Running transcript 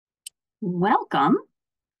Welcome.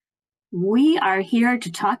 We are here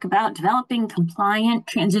to talk about developing compliant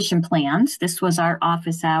transition plans. This was our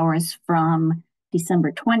office hours from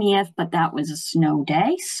December 20th, but that was a snow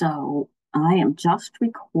day, so I am just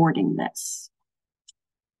recording this.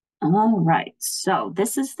 All right, so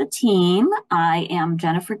this is the team. I am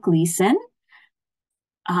Jennifer Gleason.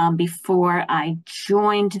 Before I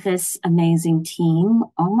joined this amazing team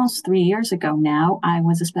almost 3 years ago now, I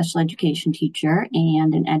was a special education teacher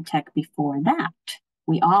and an ed tech before that.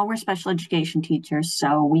 We all were special education teachers,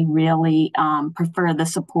 so we really prefer the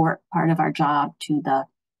support part of our job to the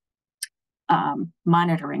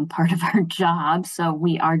monitoring part of our job. So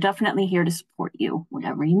we are definitely here to support you,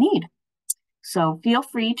 whatever you need. So feel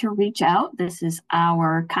free to reach out. This is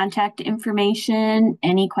our contact information.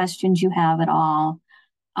 Any questions you have at all,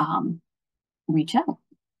 reach out.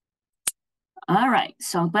 All right,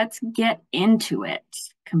 so let's get into it.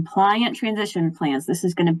 Compliant transition plans. This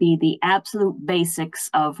is going to be the absolute basics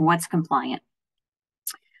of what's compliant.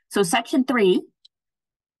 So section 3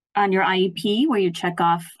 on your IEP, where you check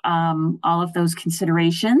off all of those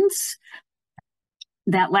considerations.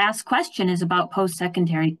 That last question is about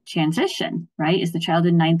post-secondary transition, right? Is the child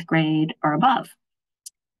in 9th grade or above?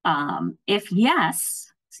 If yes,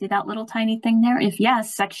 see that little tiny thing there? If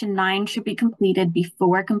yes, section 9 should be completed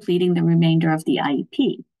before completing the remainder of the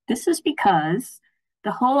IEP. This is because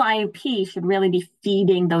the whole IEP should really be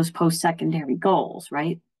feeding those post-secondary goals,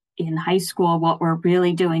 right? In high school, what we're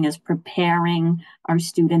really doing is preparing our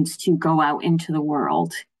students to go out into the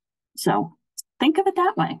world. So think of it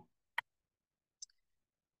that way.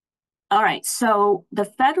 All right, so the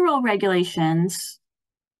federal regulations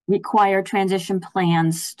require transition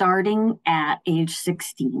plans starting at age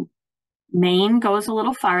 16. Maine goes a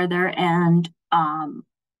little farther and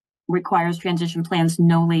requires transition plans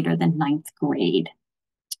no later than 9th grade.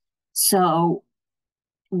 So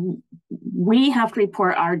we have to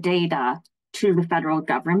report our data to the federal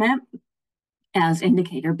government as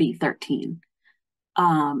indicator B13.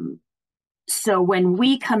 So when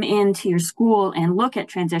we come into your school and look at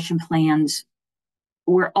transition plans,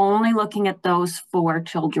 we're only looking at those for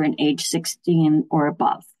children age 16 or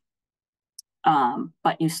above.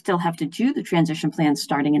 But you still have to do the transition plan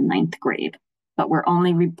starting in 9th grade, but we're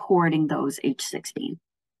only reporting those age 16.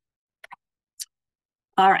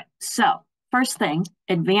 All right, so first thing,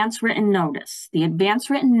 advance written notice. The advance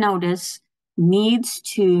written notice needs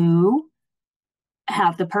to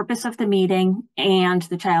have the purpose of the meeting, and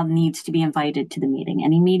the child needs to be invited to the meeting.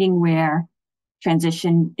 Any meeting where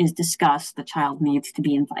transition is discussed, the child needs to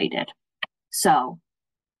be invited. So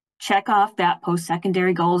check off that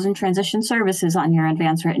post-secondary goals and transition services on your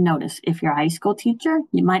advance written notice. If you're a high school teacher,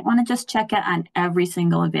 you might want to just check it on every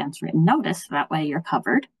single advance written notice. That way you're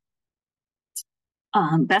covered.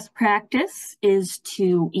 Best practice is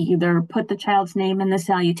to either put the child's name in the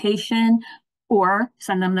salutation or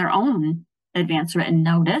send them their own advance written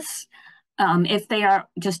notice. If they are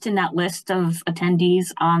just in that list of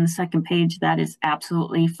attendees on the second page, that is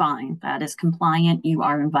absolutely fine. That is compliant. You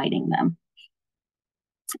are inviting them.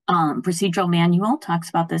 Procedural manual talks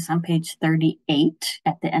about this on page 38.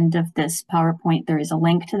 At the end of this PowerPoint, there is a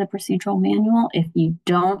link to the procedural manual. If you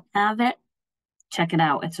don't have it, check it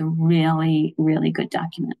out. It's a really, really good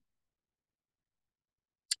document.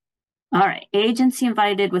 All right, agency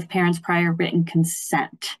invited with parents' prior written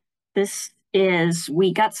consent.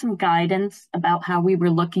 We got some guidance about how we were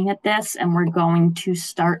looking at this, and we're going to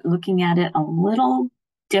start looking at it a little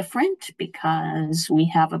different because we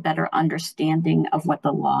have a better understanding of what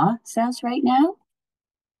the law says right now.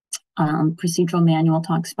 Procedural manual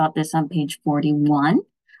talks about this on page 41.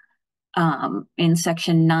 In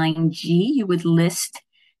section 9G, you would list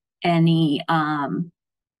any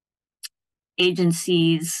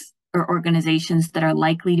agencies or organizations that are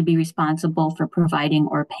likely to be responsible for providing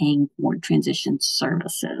or paying for transition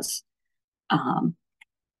services.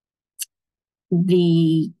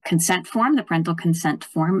 The consent form, the parental consent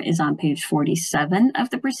form, is on page 47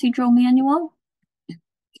 of the procedural manual.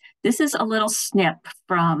 This is a little snip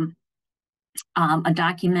from a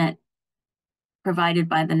document provided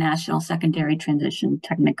by the National Secondary Transition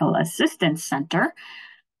Technical Assistance Center.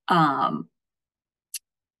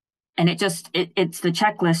 And it's the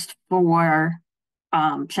checklist for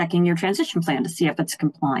checking your transition plan to see if it's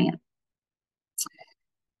compliant.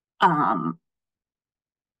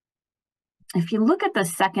 If you look at the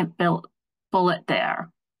second bullet there,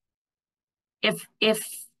 if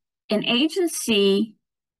an agency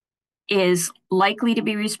is likely to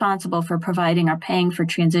be responsible for providing or paying for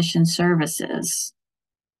transition services,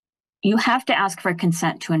 you have to ask for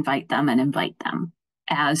consent to invite them and invite them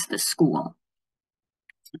as the school.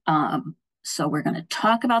 So we're going to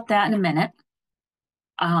talk about that in a minute.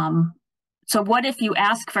 So what if you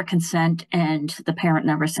ask for consent and the parent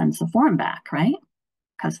never sends the form back, right?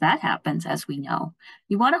 Because that happens, as we know.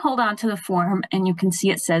 You want to hold on to the form, and you can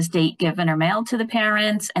see it says date given or mailed to the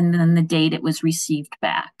parents, and then the date it was received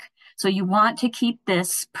back. So you want to keep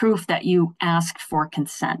this proof that you asked for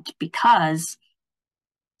consent, because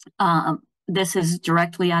this is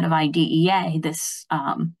directly out of IDEA, this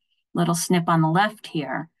little snip on the left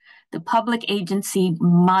here. The public agency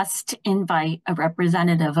must invite a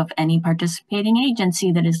representative of any participating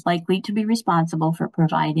agency that is likely to be responsible for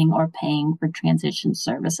providing or paying for transition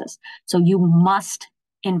services. So you must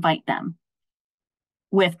invite them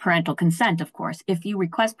with parental consent, of course. If you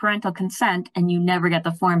request parental consent and you never get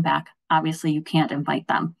the form back, obviously you can't invite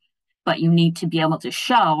them, but you need to be able to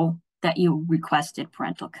show that you requested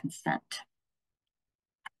parental consent.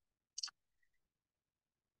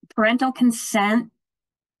 Parental consent,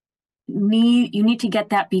 you need to get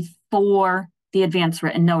that before the advance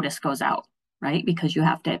written notice goes out, right? Because you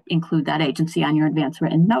have to include that agency on your advance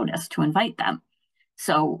written notice to invite them.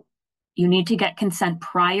 So you need to get consent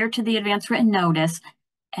prior to the advance written notice,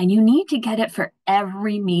 and you need to get it for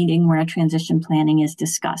every meeting where a transition planning is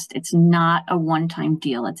discussed. It's not a one-time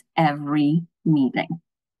deal, it's every meeting.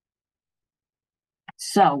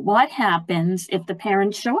 So what happens if the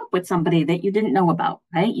parents show up with somebody that you didn't know about,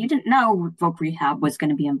 right? You didn't know voc rehab was going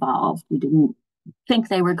to be involved. You didn't think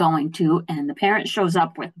they were going to, and the parent shows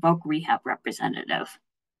up with voc rehab representative.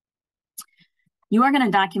 You are going to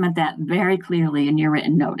document that very clearly in your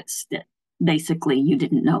written notice that basically you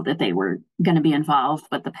didn't know that they were going to be involved,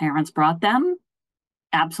 but the parents brought them.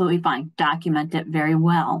 Absolutely fine. Document it very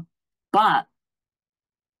well. But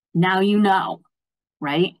now you know,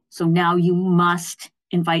 right? So now you must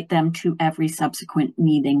invite them to every subsequent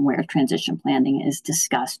meeting where transition planning is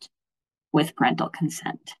discussed with parental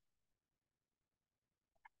consent.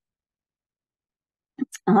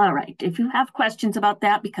 All right, if you have questions about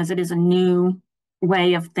that, because it is a new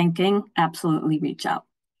way of thinking, absolutely reach out.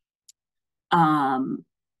 All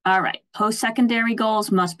right, post-secondary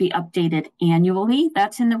goals must be updated annually.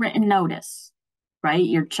 That's in the written notice, right?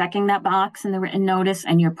 You're checking that box in the written notice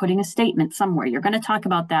and you're putting a statement somewhere. You're going to talk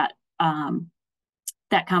about that,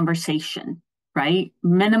 that conversation, right?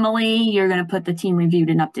 Minimally, you're going to put the team reviewed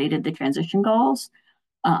and updated the transition goals.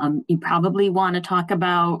 You probably want to talk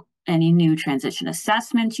about any new transition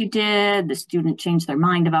assessments you did, the student changed their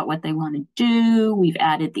mind about what they want to do, we've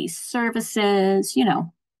added these services, you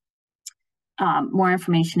know, more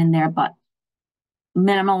information in there, but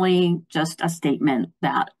minimally just a statement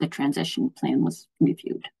that the transition plan was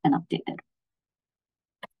reviewed and updated.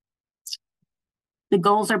 The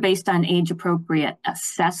goals are based on age-appropriate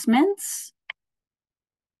assessments,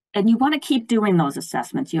 and you want to keep doing those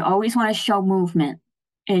assessments. You always want to show movement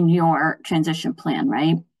in your transition plan,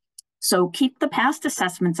 right? So keep the past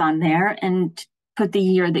assessments on there and put the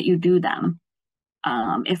year that you do them.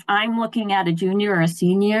 If I'm looking at a junior or a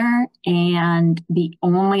senior and the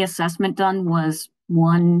only assessment done was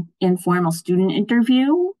one informal student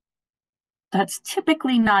interview, that's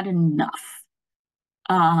typically not enough.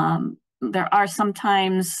 There are some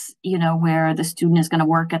times, you know, where the student is going to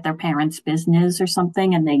work at their parents' business or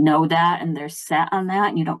something, and they know that and they're set on that,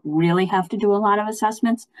 and you don't really have to do a lot of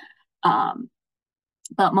assessments.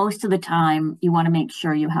 But most of the time, you want to make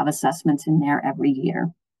sure you have assessments in there every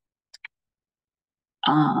year.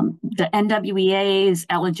 The NWEA's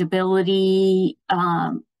eligibility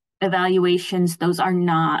evaluations, those are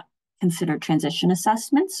not considered transition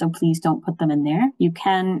assessments, so please don't put them in there. You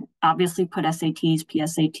can obviously put SATs,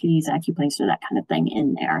 PSATs, AccuPlacer, that kind of thing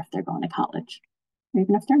in there if they're going to college, or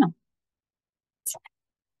even if they're not.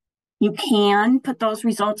 You can put those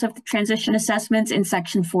results of the transition assessments in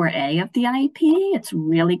section 4A of the IEP. It's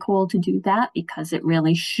really cool to do that because it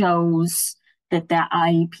really shows that that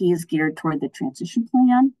IEP is geared toward the transition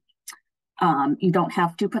plan. You don't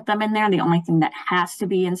have to put them in there. The only thing that has to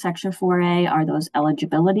be in section 4A are those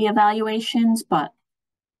eligibility evaluations, but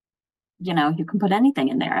you know, you can put anything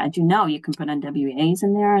in there. As you know, you can put NWEAs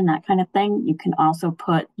in there and that kind of thing. You can also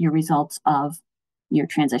put your results of your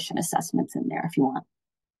transition assessments in there if you want.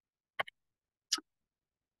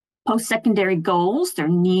 Post-secondary goals, there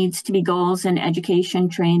needs to be goals in education,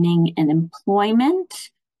 training, and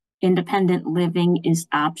employment. Independent living is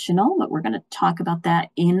optional, but we're going to talk about that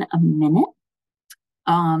in a minute.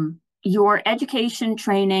 Your education,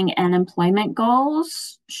 training, and employment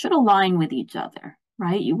goals should align with each other,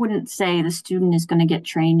 right? You wouldn't say the student is going to get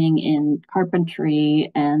training in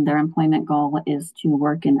carpentry and their employment goal is to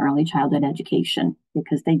work in early childhood education,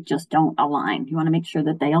 because they just don't align. You want to make sure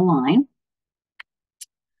that they align.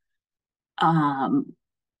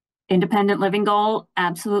 Independent living goal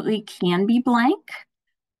absolutely can be blank,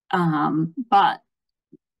 but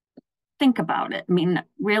think about it. I mean,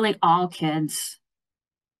 really all kids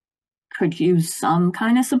could use some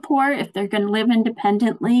kind of support if they're going to live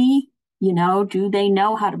independently. You know, do they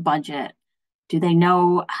know how to budget? Do they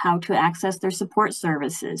know how to access their support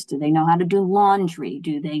services? Do they know how to do laundry?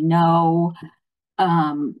 Do they know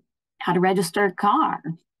how to register a car,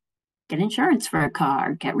 get insurance for a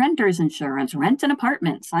car, get renter's insurance, rent an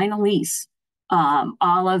apartment, sign a lease?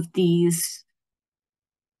 All of these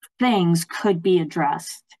things could be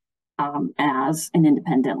addressed as an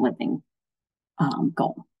independent living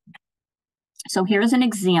goal. So here's an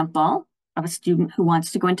example of a student who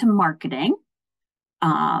wants to go into marketing.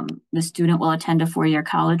 The student will attend a four-year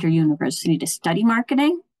college or university to study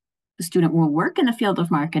marketing. The student will work in the field of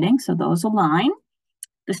marketing, so those align.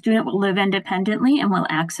 The student will live independently and will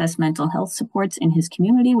access mental health supports in his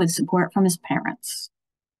community with support from his parents.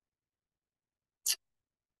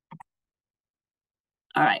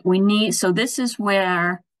 All right, so this is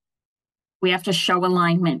where we have to show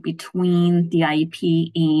alignment between the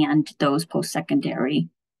IEP and those post-secondary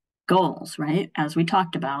goals, right? As we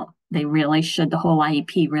talked about, the whole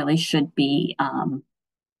IEP really should be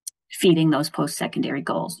feeding those post-secondary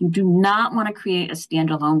goals. You do not want to create a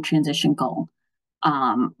standalone transition goal.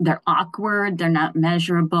 They're awkward, they're not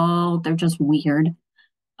measurable, they're just weird.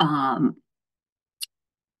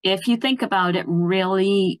 If you think about it,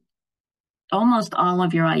 really, almost all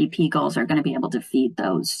of your IEP goals are going to be able to feed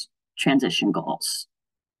those transition goals.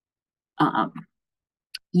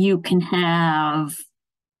 You can have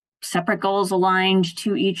separate goals aligned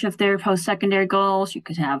to each of their post-secondary goals. You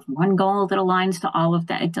could have one goal that aligns to all of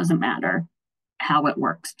that. It doesn't matter how it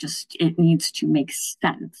works, just it needs to make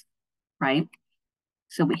sense, right?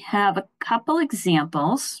 So we have a couple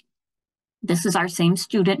examples. This is our same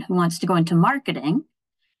student who wants to go into marketing,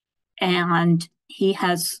 and he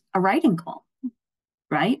has a writing goal,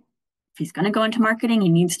 right? If he's going to go into marketing, he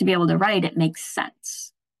needs to be able to write. It makes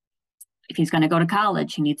sense. If he's going to go to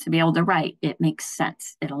college, he needs to be able to write. It makes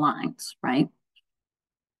sense. It aligns, right?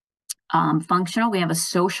 Functional, we have a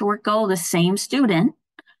social work goal. The same student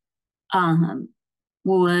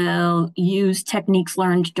will use techniques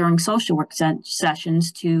learned during social work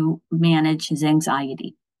sessions to manage his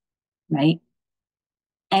anxiety, right?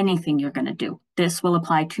 Anything you're going to do. This will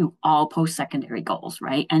apply to all post-secondary goals,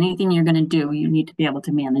 right? Anything you're going to do, you need to be able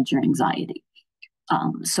to manage your anxiety.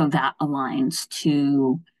 So that aligns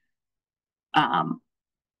to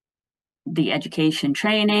the education,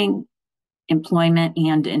 training, employment,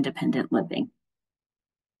 and independent living.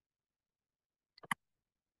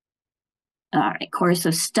 All right, course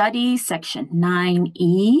of study, section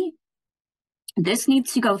 9E. This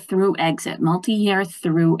needs to go through exit, multi-year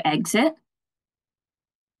through exit.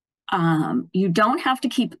 You don't have to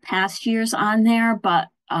keep past years on there, but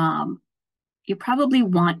you probably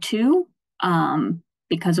want to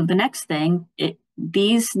because of the next thing.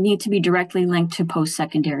 These need to be directly linked to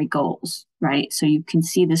post-secondary goals, right? So you can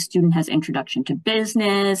see the student has introduction to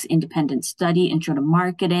business, independent study, intro to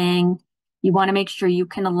marketing. You want to make sure you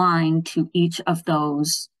can align to each of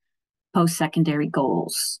those post-secondary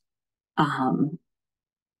goals.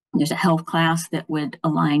 There's a health class that would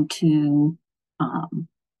align to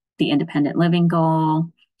the independent living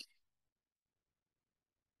goal.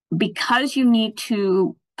 Because you need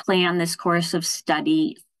to plan this course of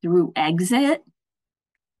study through exit,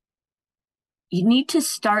 you need to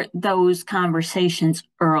start those conversations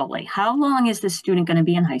early. How long is the student going to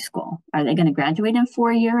be in high school? Are they going to graduate in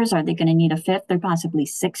 4 years? Are they going to need a fifth or possibly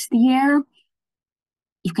sixth year?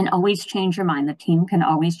 You can always change your mind. The team can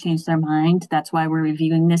always change their mind. That's why we're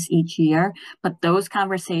reviewing this each year. But those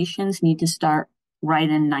conversations need to start right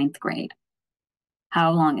in 9th grade.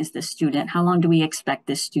 How long is this student? How long do we expect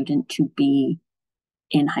this student to be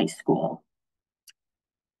in high school?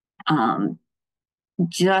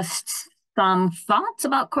 Just some thoughts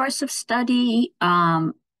about course of study.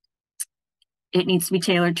 It needs to be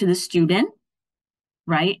tailored to the student,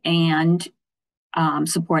 right? And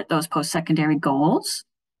support those post-secondary goals.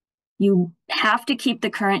 You have to keep the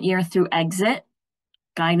current year through exit.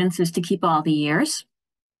 Guidance is to keep all the years.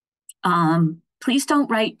 Please don't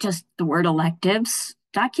write just the word electives.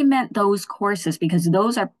 Document those courses because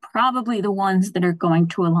those are probably the ones that are going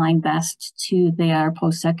to align best to their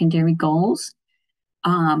post-secondary goals.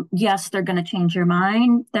 Yes, they're going to change their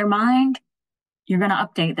mind. You're going to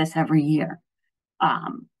update this every year.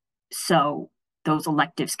 So those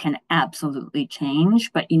electives can absolutely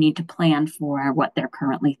change, but you need to plan for what they're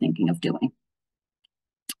currently thinking of doing.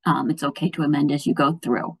 It's okay to amend as you go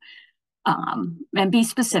through. And be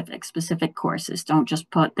specific courses. Don't just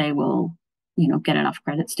put they will get enough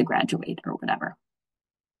credits to graduate or whatever.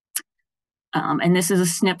 And this is a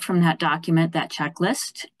snip from that document, that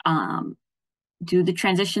checklist. Do the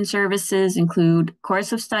transition services include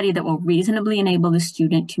course of study that will reasonably enable the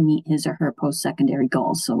student to meet his or her post-secondary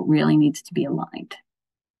goals? So it really needs to be aligned.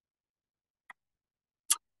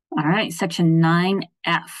 All right, section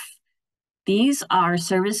 9F. These are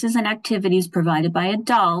services and activities provided by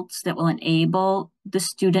adults that will enable the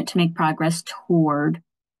student to make progress toward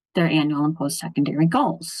their annual and post-secondary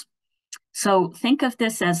goals. So think of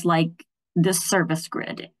this as like the service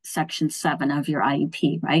grid, section 7 of your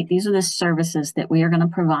IEP, right? These are the services that we are going to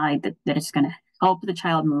provide that is going to help the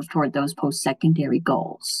child move toward those post-secondary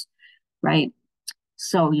goals, right?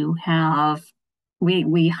 So you have,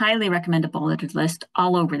 we highly recommend a bulleted list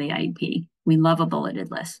all over the IEP. We love a bulleted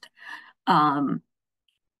list. So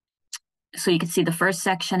you can see the first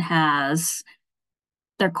section has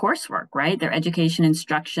their coursework, right? Their education,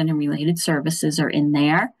 instruction, and related services are in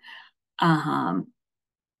there.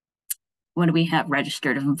 What do we have?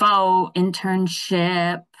 Register to vote,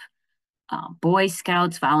 internship, Boy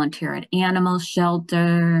Scouts, volunteer at animal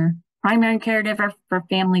shelter, primary caregiver for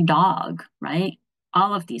family dog, right?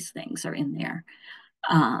 All of these things are in there.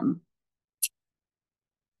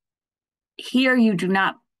 Here you do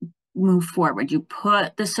not move forward. You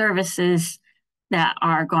put the services that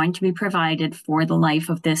are going to be provided for the life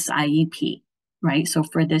of this IEP, right? So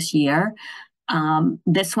for this year,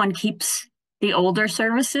 this one keeps the older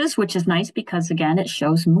services, which is nice because, again, it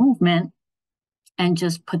shows movement and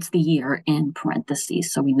just puts the year in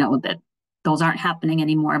parentheses. So we know that those aren't happening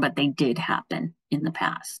anymore, but they did happen in the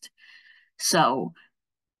past. So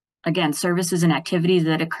again, services and activities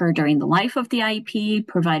that occur during the life of the IEP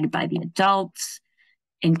provided by the adults,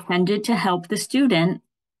 intended to help the student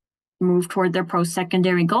move toward their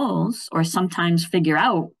post-secondary goals or sometimes figure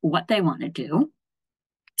out what they want to do.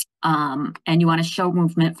 And you want to show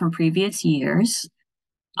movement from previous years.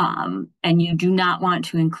 And you do not want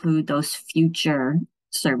to include those future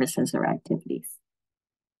services or activities.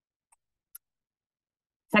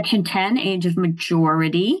 Section 10, age of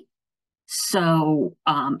majority. So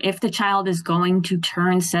if the child is going to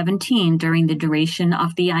turn 17 during the duration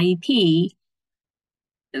of the IEP,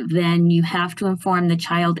 then you have to inform the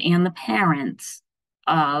child and the parents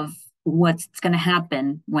of what's going to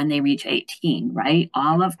happen when they reach 18, right?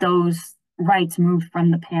 All of those rights move from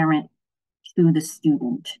the parent to the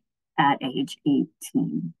student at age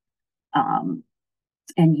 18. And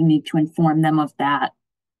you need to inform them of that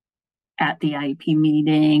at the IEP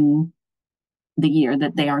meeting the year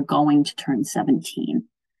that they are going to turn 17.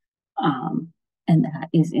 And that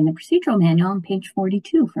is in the procedural manual on page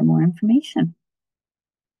 42 for more information.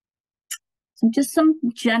 So just some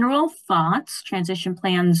general thoughts. Transition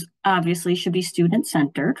plans obviously should be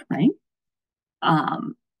student-centered, right?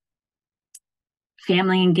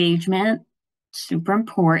 Family engagement, super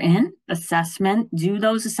important. Assessment, do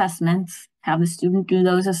those assessments. Have the student do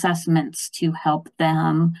those assessments to help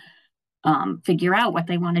them figure out what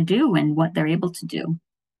they want to do and what they're able to do.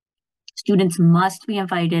 Students must be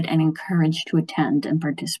invited and encouraged to attend and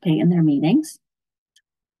participate in their meetings.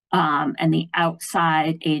 And the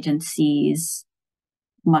outside agencies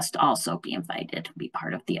must also be invited to be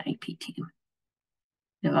part of the IEP team.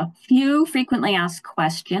 There are a few frequently asked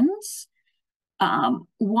questions.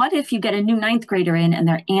 What if you get a new 9th grader in and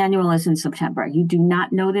their annual is in September? You do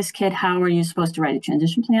not know this kid. How are you supposed to write a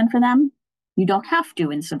transition plan for them? You don't have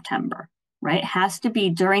to in September, right? It has to be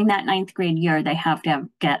during that 9th grade year, they have to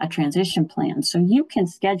get a transition plan. So you can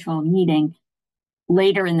schedule a meeting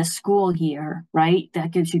later in the school year, right?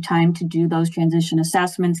 That gives you time to do those transition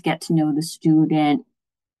assessments, get to know the student,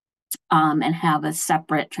 and have a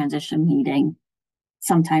separate transition meeting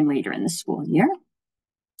sometime later in the school year.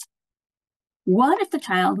 What if the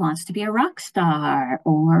child wants to be a rock star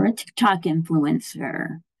or a TikTok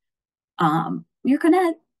influencer? You're going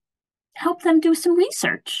to help them do some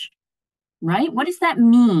research, right? What does that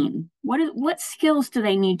mean? What skills do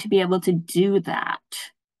they need to be able to do that,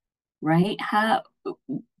 right?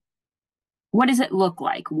 What does it look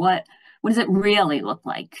like? What does it really look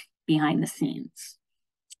like behind the scenes?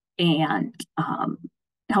 And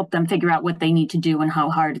help them figure out what they need to do and how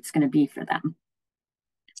hard it's going to be for them.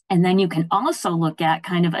 And then you can also look at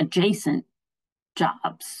kind of adjacent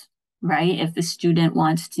jobs, right? If the student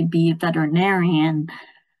wants to be a veterinarian,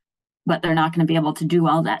 but they're not going to be able to do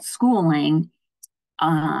all that schooling,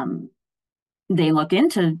 they look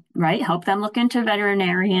into, right? Help them look into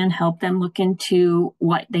veterinarian, help them look into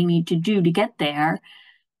what they need to do to get there.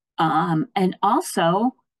 And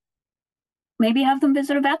also maybe have them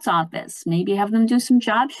visit a vet's office, maybe have them do some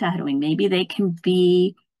job shadowing. Maybe they can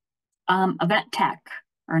be a vet tech,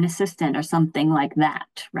 or an assistant or something like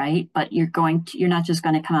that, right? But you're not just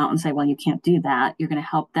going to come out and say, well, you can't do that. You're going to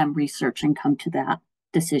help them research and come to that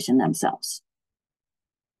decision themselves.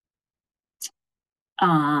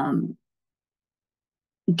 Don't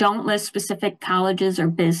list specific colleges or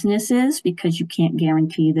businesses because you can't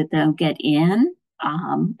guarantee that they'll get in.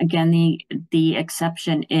 Again, the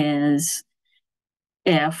exception is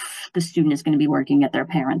if the student is going to be working at their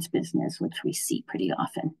parents' business, which we see pretty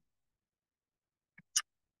often.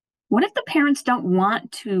 What if the parents don't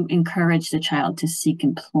want to encourage the child to seek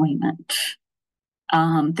employment?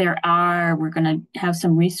 We're going to have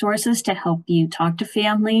some resources to help you talk to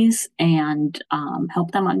families and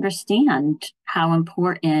help them understand how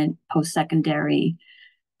important post-secondary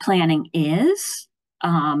planning is.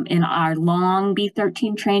 In our long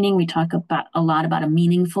B13 training, we talk a lot about a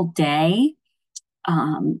meaningful day.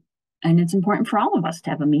 And it's important for all of us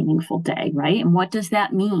to have a meaningful day, right? And what does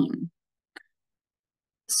that mean?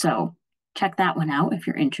 So check that one out if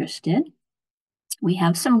you're interested. We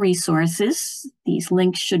have some resources. These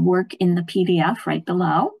links should work in the PDF right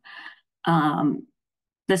below.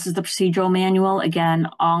 This is the procedural manual. Again,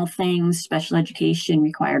 all things special education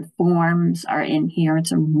required forms are in here.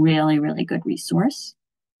 It's a really, really good resource.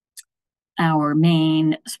 Our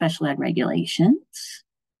Maine special ed regulations.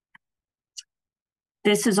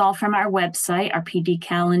 This is all from our website, our PD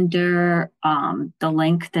calendar. The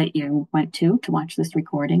link that you went to watch this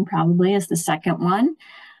recording probably is the second one.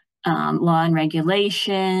 Law and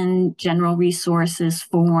regulation, general resources,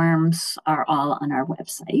 forms are all on our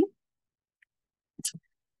website.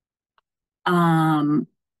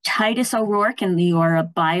 Titus O'Rourke and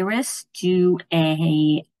Leora Byris do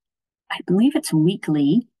I believe it's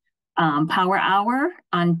weekly, power hour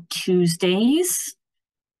on Tuesdays.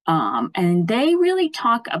 And they really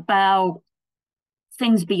talk about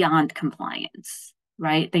things beyond compliance,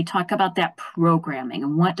 right? They talk about that programming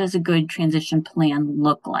and what does a good transition plan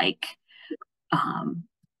look like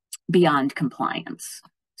beyond compliance.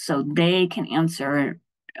 So they can answer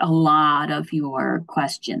a lot of your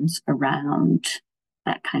questions around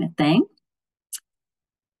that kind of thing.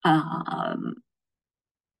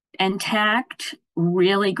 NTACT,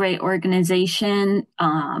 really great organization.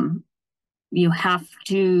 You have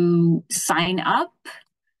to sign up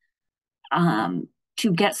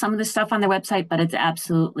to get some of the stuff on their website, but it's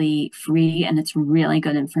absolutely free and it's really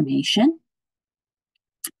good information.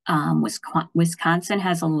 Wisconsin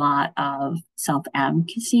has a lot of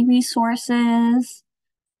self-advocacy resources.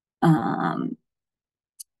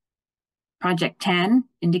 Project 10,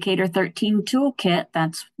 Indicator 13 Toolkit,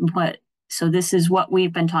 so this is what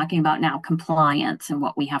we've been talking about now, compliance and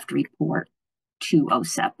what we have to report to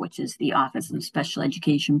OSEP, which is the Office of Special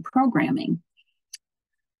Education Programming.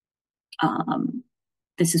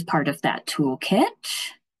 This is part of that toolkit.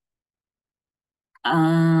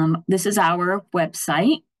 This is our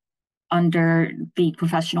website. Under the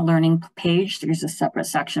professional learning page, there's a separate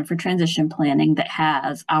section for transition planning that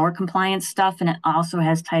has our compliance stuff, and it also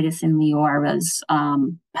has Titus and Leora's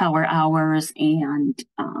power hours and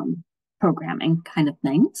programming kind of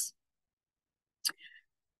things.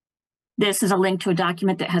 This is a link to a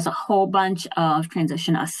document that has a whole bunch of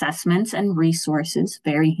transition assessments and resources,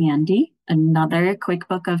 very handy. Another quick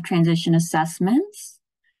book of transition assessments.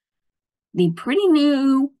 The pretty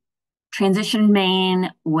new Transition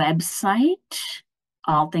Maine website,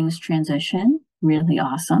 all things transition, really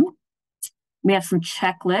awesome. We have some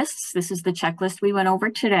checklists. This is the checklist we went over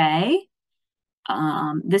today.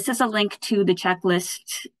 This is a link to the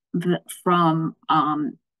checklist from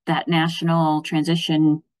that National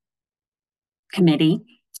Transition Committee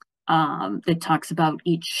that talks about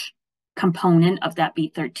each component of that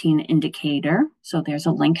B13 indicator. So there's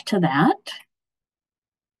a link to that.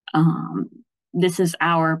 This is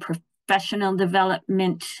our professional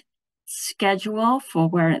development schedule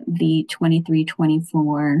for the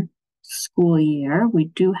 23-24 school year. We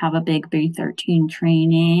do have a big B13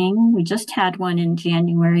 training. We just had one in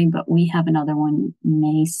January, but we have another one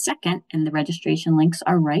May 2nd, and the registration links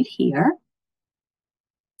are right here.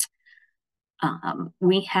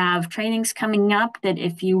 We have trainings coming up that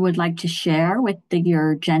if you would like to share with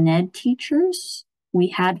your gen ed teachers. We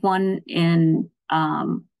had one in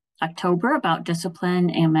October about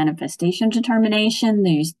discipline and manifestation determination.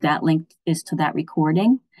 That link is to that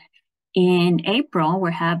recording. In April,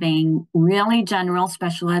 we're having really general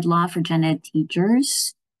special ed law for gen ed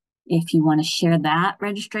teachers. If you want to share that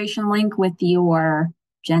registration link with your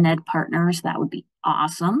gen ed partners, that would be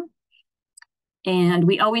awesome. And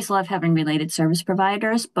we always love having related service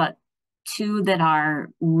providers, but two that are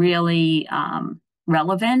really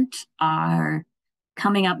relevant are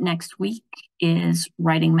Coming up next week is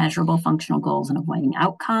writing measurable functional goals and avoiding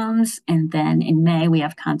outcomes. And then in May, we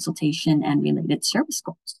have consultation and related service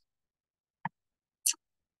goals.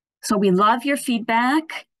 So we love your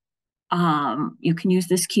feedback. You can use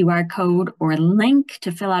this QR code or link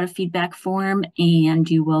to fill out a feedback form, and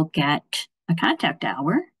you will get a contact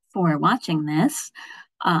hour for watching this.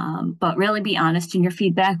 But really be honest in your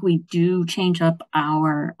feedback. We do change up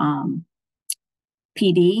our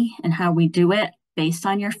PD and how we do it based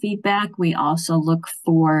on your feedback. We also look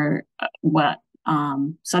for what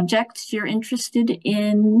subjects you're interested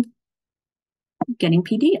in getting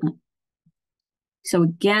PD on. So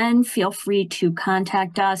again, feel free to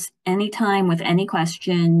contact us anytime with any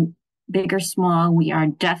question, big or small. We are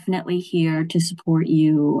definitely here to support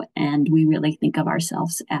you, and we really think of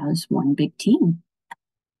ourselves as one big team.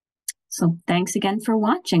 So thanks again for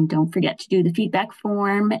watching. Don't forget to do the feedback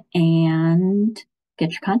form and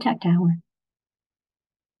get your contact hour.